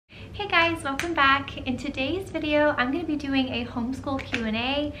Hey guys, welcome back. In today's video, I'm going to be doing a homeschool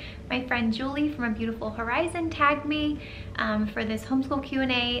Q&A. My friend Julie from A Beautiful Horizon tagged me for this homeschool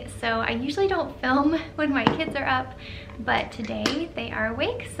Q&A. So I usually don't film when my kids are up, but today they are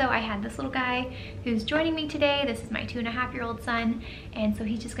awake. So I had this little guy who's joining me today. This is my 2.5-year-old son. And so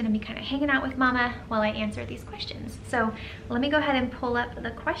he's just going to be kind of hanging out with mama while I answer these questions. So let me go ahead and pull up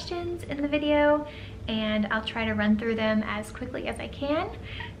the questions in the video and I'll try to run through them as quickly as I can.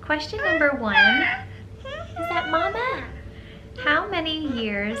 Question number 1, is that mama? How many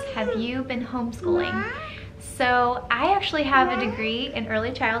years have you been homeschooling? So I actually have a degree in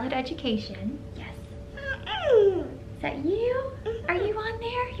early childhood education. Yes. Is that you? Are you on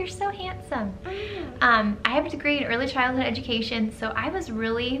there? You're so handsome. I have a degree in early childhood education, so I was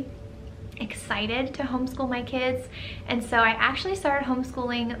really excited to homeschool my kids, and so I actually started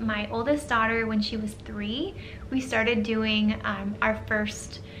homeschooling my oldest daughter when she was 3. We started doing our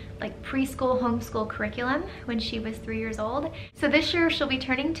first preschool homeschool curriculum when she was 3 years old. So this year she'll be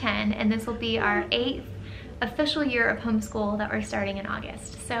turning 10, and this will be our 8th official year of homeschool that we're starting in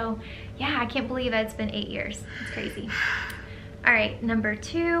August. So yeah, I can't believe that it's been 8 years. It's crazy. All right, number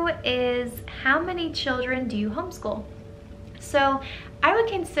 2 is how many children do you homeschool? So I would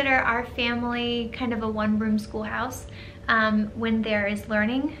consider our family kind of a one-room schoolhouse. When there is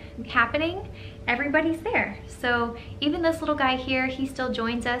learning happening, everybody's there. So even this little guy here, he still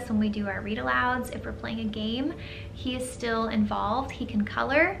joins us when we do our read-alouds. If we're playing a game, he is still involved. He can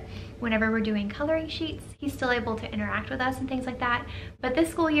color. Whenever we're doing coloring sheets, he's still able to interact with us and things like that. But this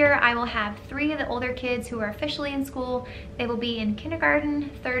school year, I will have 3 of the older kids who are officially in school. They will be in kindergarten,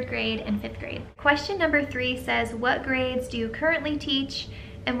 3rd grade, and 5th grade. Question number 3 says, what grades do you currently teach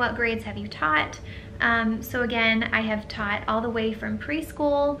and what grades have you taught? So again, I have taught all the way from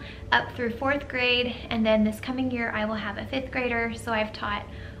preschool up through 4th grade, and then this coming year I will have a 5th grader, so I've taught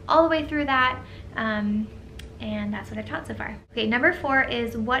all the way through that. And that's what I've taught so far. Okay, number 4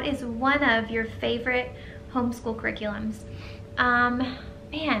 is, what is one of your favorite homeschool curriculums?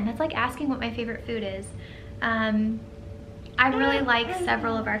 Man, that's like asking what my favorite food is. I really like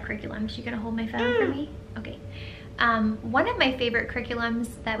several of our curriculums. You gonna hold my phone for me? Okay. One of my favorite curriculums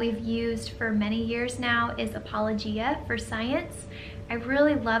that we've used for many years now is Apologia for Science. I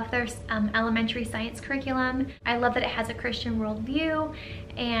really love their elementary science curriculum. I love that it has a Christian worldview,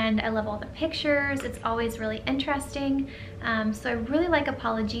 and I love all the pictures. It's always really interesting. So I really like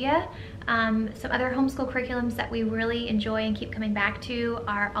Apologia. Some other homeschool curriculums that we really enjoy and keep coming back to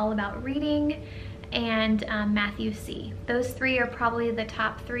are All About Reading and Matthew C. Those 3 are probably the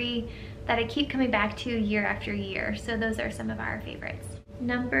top 3 that I keep coming back to year after year. So those are some of our favorites.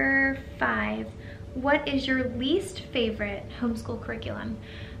 Number 5. What is your least favorite homeschool curriculum?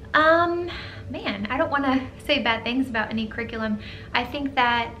 Man, I don't want to say bad things about any curriculum. I think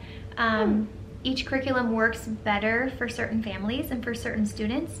that each curriculum works better for certain families and for certain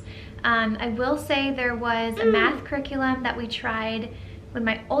students. I will say there was a math curriculum that we tried when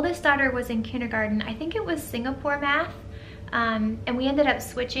my oldest daughter was in kindergarten. I think it was Singapore math, and we ended up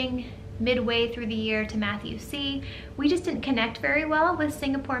switching midway through the year to Matthew C. We just didn't connect very well with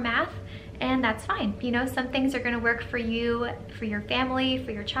Singapore math, and that's fine. You know, some things are going to work for you, for your family,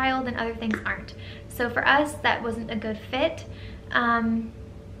 for your child, and other things aren't. So for us, that wasn't a good fit. Trying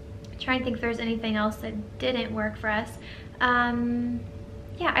to think if there's anything else that didn't work for us.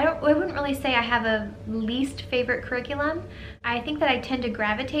 Yeah, I wouldn't really say I have a least favorite curriculum. I think that I tend to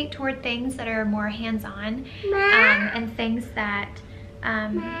gravitate toward things that are more hands-on, and things that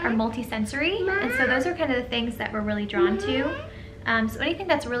are multi-sensory, and so those are kind of the things that we're really drawn to. So anything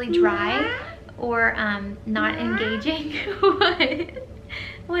that's really dry or not engaging.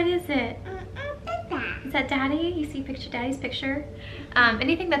 What is it? Is that Daddy? You see Daddy's picture?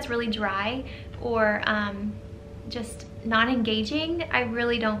 Anything that's really dry or just not engaging, I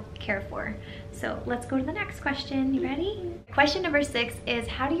really don't care for. So let's go to the next question. You ready? Question number 6 is,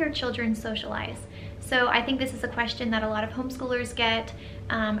 how do your children socialize? So I think this is a question that a lot of homeschoolers get.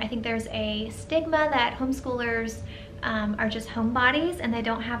 I think there's a stigma that homeschoolers are just homebodies and they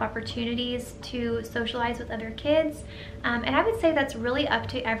don't have opportunities to socialize with other kids. And I would say that's really up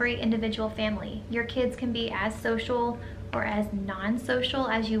to every individual family. Your kids can be as social or as non-social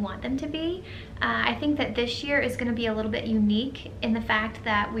as you want them to be. I think that this year is going to be a little bit unique in the fact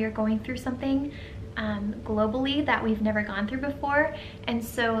that we are going through something globally that we've never gone through before, and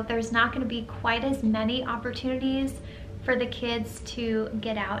so there's not going to be quite as many opportunities for the kids to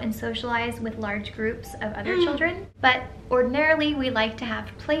get out and socialize with large groups of other children. But ordinarily we like to have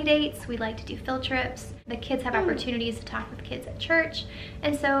play dates, we like to do field trips, The kids have opportunities to talk with kids at church.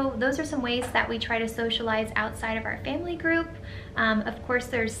 And so those are some ways that we try to socialize outside of our family group. Of course,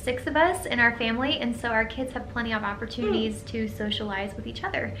 there's 6 of us in our family, and so our kids have plenty of opportunities to socialize with each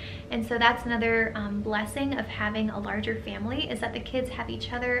other. And so that's another blessing of having a larger family, is that the kids have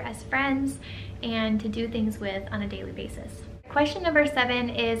each other as friends and to do things with on a daily basis. Question number 7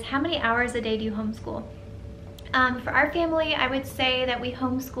 is, how many hours a day do you homeschool? For our family, I would say that we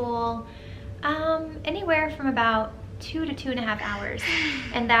homeschool anywhere from about 2 to 2.5 hours.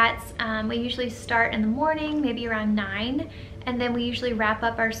 And that's, we usually start in the morning, maybe around 9, and then we usually wrap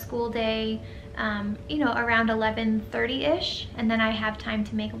up our school day, you know, around 11:30-ish, and then I have time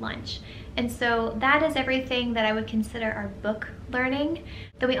to make lunch. And so that is everything that I would consider our book learning.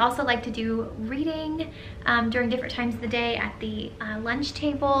 Then we also like to do reading during different times of the day at the lunch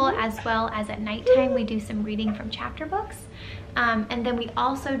table, as well as at nighttime we do some reading from chapter books. And then we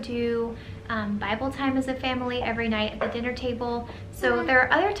also do Bible time as a family every night at the dinner table. So there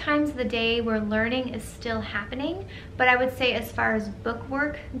are other times of the day where learning is still happening, but I would say as far as book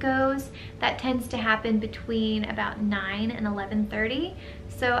work goes, that tends to happen between about 9 and 11:30.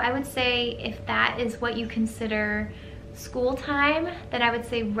 So I would say if that is what you consider school time, then I would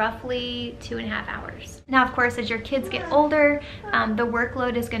say roughly 2.5 hours. Now, of course, as your kids get older, the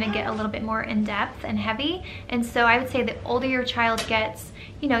workload is going to get a little bit more in-depth and heavy. And so I would say the older your child gets,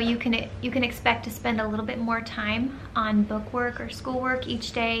 you know, you can expect to spend a little bit more time on book work or schoolwork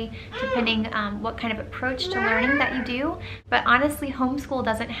each day, depending what kind of approach to learning that you do. But honestly, homeschool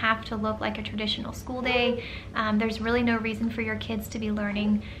doesn't have to look like a traditional school day. There's really no reason for your kids to be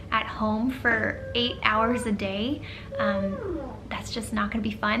learning at home for 8 hours a day. That's just not going to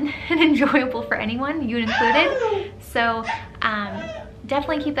be fun and enjoyable for anyone, you included. So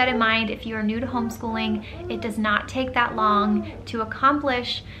definitely keep that in mind. If you are new to homeschooling, it does not take that long to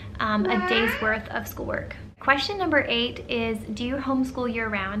accomplish a day's worth of schoolwork. Question number 8 is, do you homeschool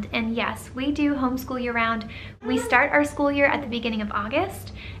year-round? And yes, we do homeschool year-round. We start our school year at the beginning of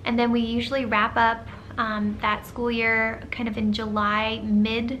August, and then we usually wrap up that school year kind of in July,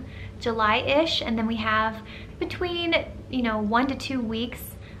 mid-July-ish, and then we have between, you know, 1 to 2 weeks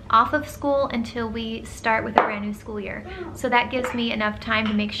off of school until we start with a brand new school year. So that gives me enough time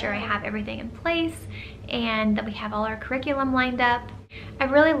to make sure I have everything in place and that we have all our curriculum lined up. I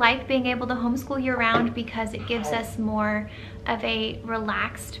really like being able to homeschool year-round because it gives us more of a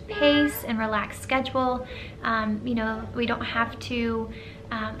relaxed pace and relaxed schedule. You know, we don't have to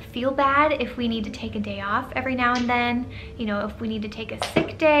feel bad if we need to take a day off every now and then. You know, if we need to take a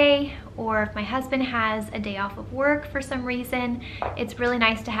sick day, or if my husband has a day off of work for some reason, it's really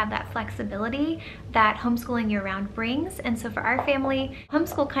nice to have that flexibility that homeschooling year-round brings. And so for our family,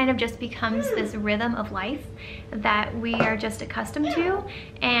 homeschool kind of just becomes this rhythm of life that we are just accustomed to,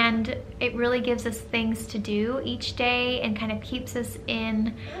 and it really gives us things to do each day and kind of keeps us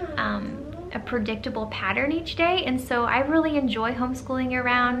in a predictable pattern each day. And so I really enjoy homeschooling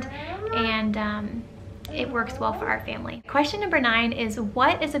year-round, and it works well for our family. Question number 9 is,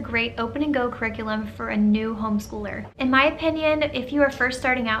 what is a great open and go curriculum for a new homeschooler? In my opinion, if you are first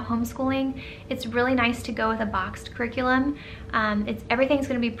starting out homeschooling, it's really nice to go with a boxed curriculum. Everything's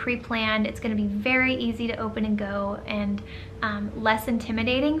going to be pre-planned. It's going to be very easy to open and go, and less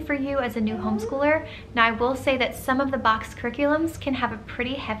intimidating for you as a new homeschooler. Now, I will say that some of the boxed curriculums can have a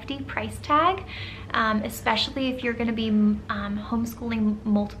pretty hefty price tag, especially if you're going to be homeschooling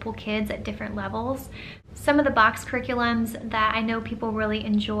multiple kids at different levels. Some of the box curriculums that I know people really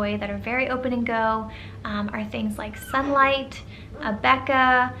enjoy that are very open and go are things like Sunlight,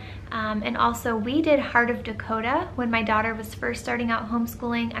 Abeka, and also we did Heart of Dakota when my daughter was first starting out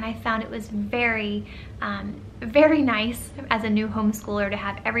homeschooling, and I found it was very nice as a new homeschooler to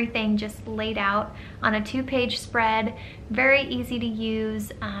have everything just laid out on a 2-page spread, very easy to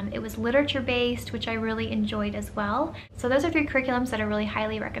use. It was literature based, which I really enjoyed as well. So those are 3 curriculums that are really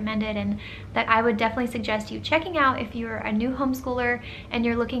highly recommended and that I would definitely suggest you checking out if you're a new homeschooler and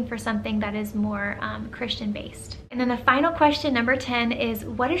you're looking for something that is more Christian based. And then the final question, number 10, is,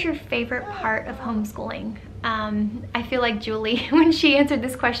 what is your favorite part of homeschooling? I feel like Julie, when she answered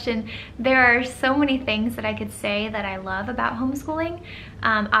this question, there are so many things that I could say that I love about homeschooling.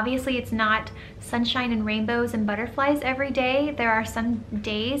 Obviously, it's not sunshine and rainbows and butterflies every day. There are some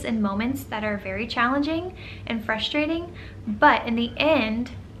days and moments that are very challenging and frustrating, but in the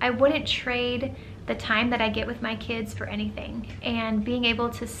end, I wouldn't trade the time that I get with my kids for anything. And being able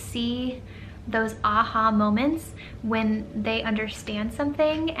to see those aha moments when they understand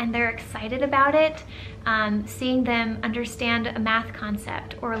something and they're excited about it. Seeing them understand a math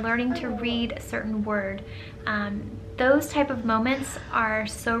concept or learning to read a certain word. Those type of moments are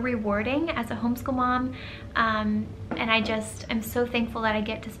so rewarding as a homeschool mom, and I'm so thankful that I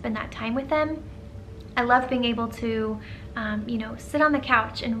get to spend that time with them. I love being able to, you know, sit on the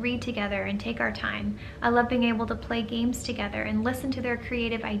couch and read together and take our time. I love being able to play games together and listen to their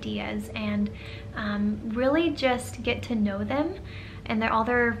creative ideas and really just get to know them and all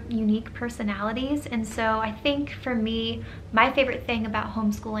their unique personalities. And so I think for me, my favorite thing about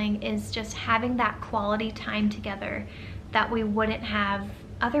homeschooling is just having that quality time together that we wouldn't have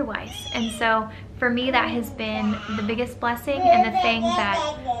otherwise. And so for me, that has been the biggest blessing and the thing that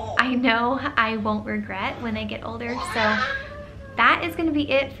I know I won't regret when they get older. So that is going to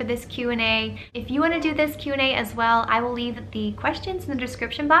be it for this Q&A. If you want to do this Q&A as well, I will leave the questions in the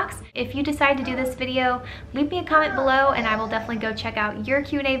description box. If you decide to do this video, leave me a comment below and I will definitely go check out your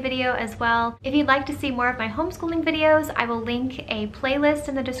Q&A video as well. If you'd like to see more of my homeschooling videos, I will link a playlist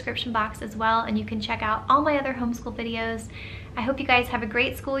in the description box as well, and you can check out all my other homeschool videos. I hope you guys have a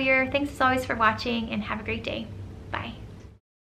great school year. Thanks as always for watching and have a great day. Bye.